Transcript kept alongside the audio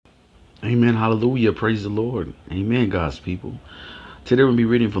Amen. Hallelujah. Praise the Lord. Amen, God's people. Today we'll be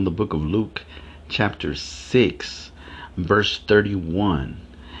reading from the book of Luke, chapter 6, verse 31.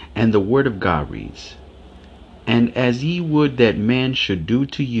 And the word of God reads, And as ye would that man should do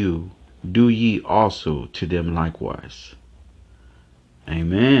to you, do ye also to them likewise.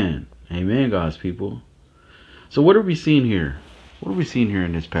 Amen. Amen, God's people. So what are we seeing here? What are we seeing here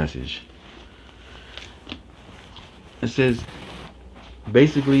in this passage? It says,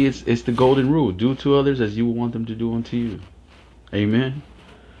 basically, it's the golden rule. Do to others as you would want them to do unto you. Amen.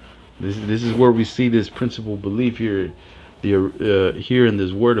 This is where we see this principle belief here, here in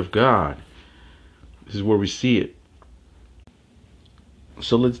this word of God. This is where we see it.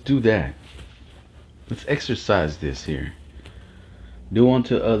 So let's do that. Let's exercise this here. Do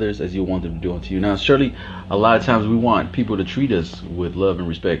unto others as you want them to do unto you. Now, surely, a lot of times we want people to treat us with love and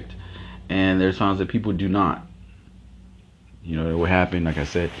respect, and there's times that people do not. You know, it will happen. Like I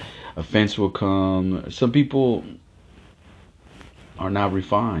said, offense will come. Some people are not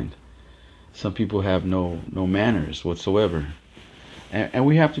refined. Some people have no manners whatsoever. And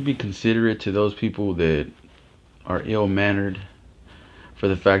we have to be considerate to those people that are ill-mannered for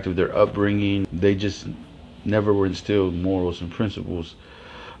the fact of their upbringing. They just never were instilled morals and principles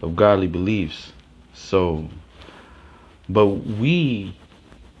of godly beliefs. So, but we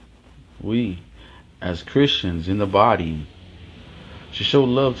as Christians in the body should show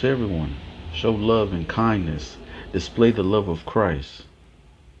love to everyone. Show love and kindness. Display the love of Christ.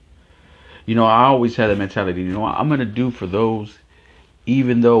 You know, I always had that mentality. You know, I'm going to do for those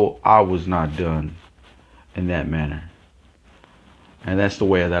even though I was not done in that manner. And that's the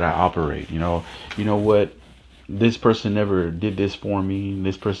way that I operate. You know what? This person never did this for me.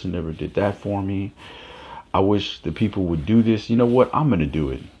 This person never did that for me. I wish the people would do this. You know what? I'm going to do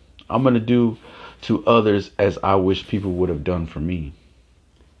it. I'm going to do to others as I wish people would have done for me.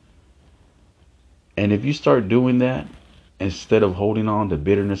 And if you start doing that, instead of holding on to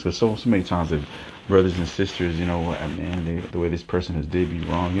bitterness, because so many times that brothers and sisters, you know, man, the way this person has did me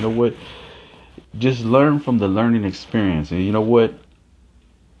wrong. You know what? Just learn from the learning experience. And you know what?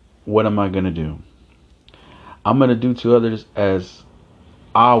 What am I going to do? I'm going to do to others as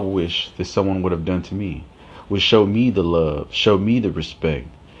I wish that someone would have done to me. Would show me the love, show me the respect,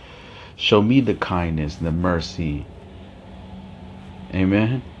 show me the kindness and the mercy.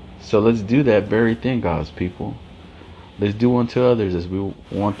 Amen. So let's do that very thing, God's people. Let's do unto others as we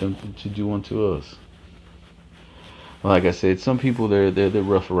want them to do unto us. Like I said, some people they're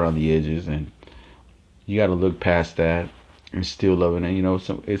rough around the edges, and you got to look past that and still loving it. You know,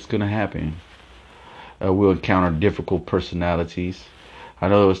 it's gonna happen. We'll encounter difficult personalities. I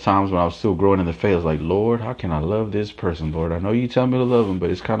know there was times when I was still growing in the faith. I was like, Lord, how can I love this person, Lord? I know you tell me to love them,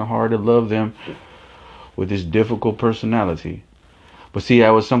 but it's kind of hard to love them with this difficult personality. But see, that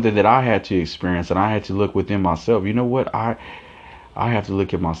was something that I had to experience, and I had to look within myself. You know what? I have to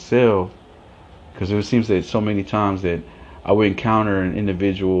look at myself, because it seems that so many times that I would encounter an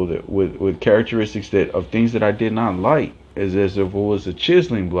individual that with characteristics that of things that I did not like, as if it was a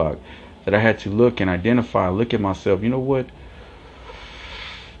chiseling block that I had to look and identify, look at myself. You know what?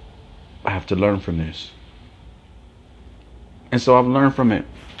 I have to learn from this. And so I've learned from it.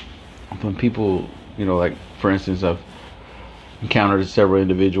 From people, you know, like for instance, I've encountered several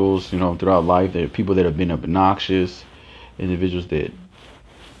individuals, you know, throughout life, that people that have been obnoxious, individuals that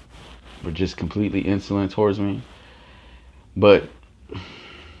were just completely insolent towards me. But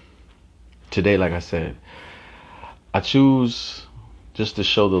today, like I said, I choose just to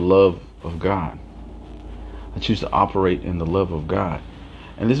show the love of God. I choose to operate in the love of God.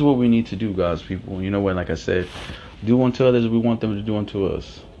 And this is what we need to do, God's people. You know what? Like I said, do unto others we want them to do unto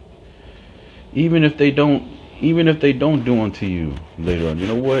us. Even if they don't do unto you later on, you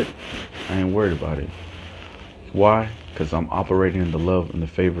know what? I ain't worried about it. Why? Because I'm operating in the love and the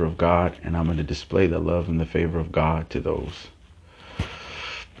favor of God, and I'm going to display the love and the favor of God to those,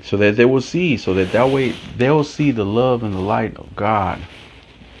 so that they will see, that way they'll see the love and the light of God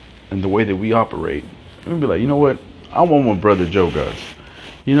and the way that we operate. And be like, you know what? I want what Brother Joe does.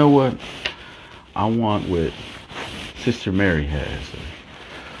 You know what? I want what Sister Mary has,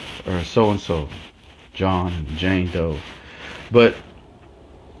 or so and so, John and Jane Doe. But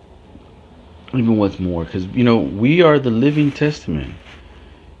even what's more, because you know, we are the living testament.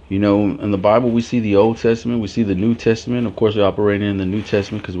 You know, in the Bible we see the Old Testament, we see the New Testament. Of course, we're operating in the New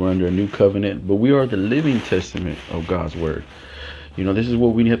Testament because we're under a new covenant, but we are the living testament of God's word. You know, this is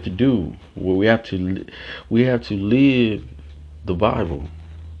what we have to do. We have to live the Bible.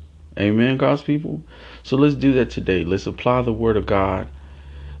 Amen, God's people. So let's do that today. Let's apply the word of God.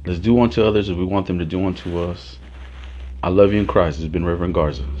 Let's do unto others as we want them to do unto us. I love you in Christ. It's been Reverend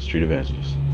Garza, Street Evangelist.